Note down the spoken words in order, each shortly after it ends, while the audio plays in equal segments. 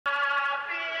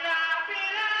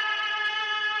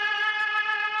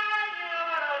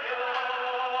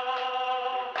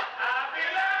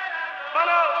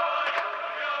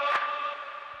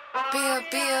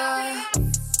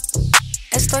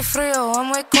Estoy frío,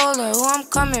 I'm way colder. Who I'm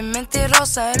coming,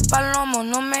 mentirosa. El palomo,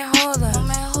 no me jodas.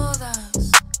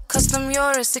 Custom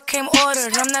yours, it came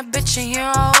ordered. I'm that bitch in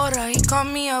here ahora. He called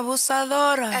me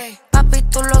abusadora. Papi,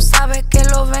 tú lo sabes que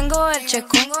lo vengo el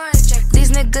checo.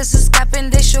 These niggas is capping,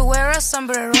 they should wear a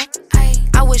sombrero.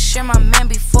 I would share my man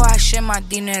before I share my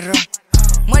dinero.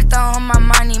 Muerta on my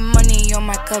money on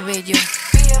my cabello.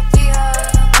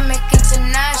 I make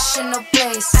international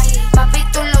plays. Papi,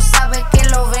 tú lo sabes que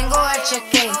lo vengo a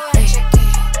chequear.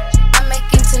 I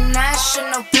make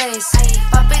international plays.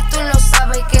 Papi, tú lo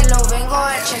sabes que lo vengo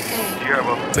a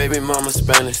chequear. Baby mama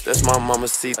Spanish, that's my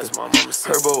mamacita.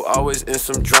 Herbo always in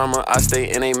some drama, I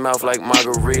stay in a mouth like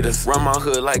margaritas. Run my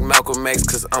hood like Malcolm X,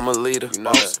 cause I'm a leader. You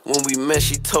know that. When we met,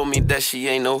 she told me that she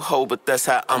ain't no hoe, but that's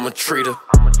how I'ma treat her.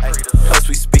 Plus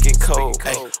we speaking code,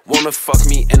 wanna fuck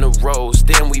me in the rose,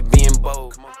 then we being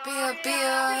bold.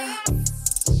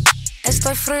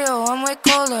 Estoy frío, I'm way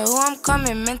colder. Who I'm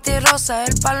coming, mentirosa.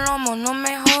 El palomo, no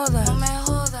me jodas.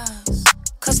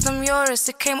 Custom yours,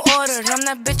 it came ordered. I'm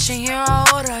that bitch in here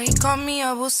ahora. He called me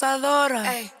abusadora.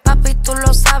 Papi, tú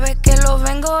lo sabes que lo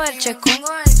vengo el checo.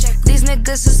 These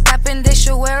niggas is capping, they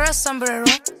should wear a sombrero.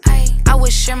 I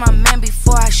would share my man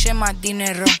before I share my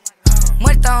dinero.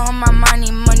 Muerta on my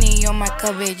money on my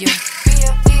cabello.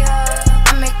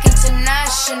 I make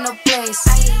international plays.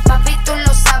 Papi, tú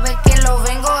lo sabes que lo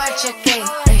vengo a chequear.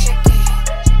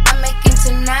 I make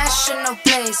international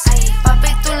plays.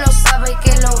 Papi, tú lo sabes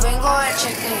que lo vengo a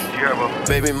chequear.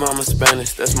 Baby mama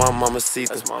Spanish, that's my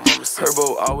mamacita.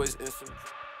 Herbo always in some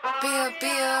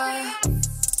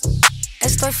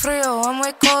Estoy frío, I'm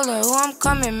way colder. Who I'm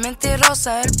coming,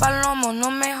 mentirosa. El palomo, no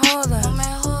me jodas.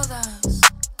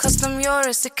 Custom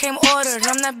yours, it came ordered.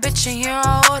 I'm that bitch in here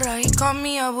ahora. He called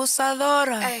me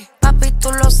abusadora. Papi,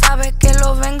 tú lo sabes que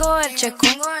lo vengo el checo.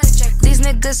 These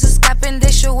niggas is capping,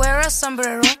 they should wear a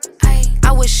sombrero.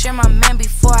 I would share my man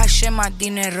before I share my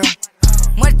dinero.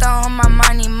 Muerta on my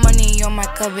money on my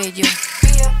cabello.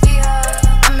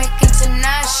 I make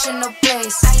international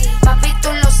plays. Papi,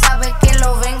 tú lo sabes que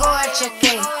lo vengo a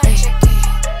chequear.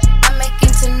 I make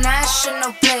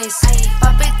international plays.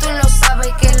 Papi, tú lo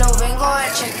sabes que lo vengo a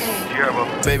chequear.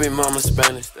 Baby mama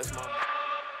Spanish, that's my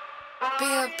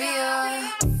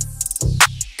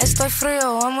Estoy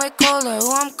frío, I'm way colder.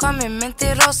 Who I'm coming,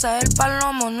 mentirosa. El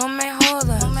palomo, no me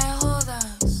jodas.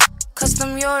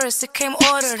 Custom yours, it came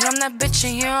ordered. I'm that bitch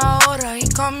in here ahora. He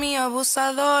called me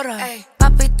abusadora.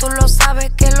 Papi, tú lo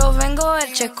sabes que lo vengo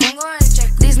el checo.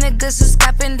 These niggas is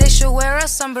capping, they should wear a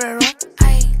sombrero.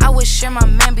 I would share my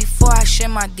man before I share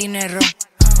my dinero.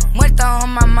 Muerta on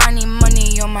my money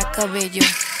on my cabello.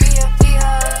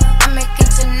 I make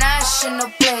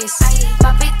international plays.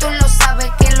 Papi, tú lo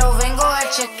sabes que lo vengo a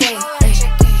chequear.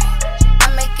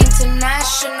 I make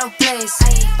international plays.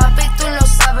 Papi, tú lo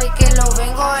sabes que lo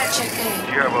vengo a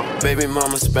chequear. Baby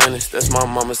mama Spanish, that's my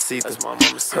mamacita.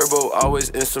 Herbo always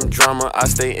in some drama, I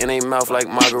stay in a mouth like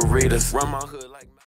margaritas. Run my hood like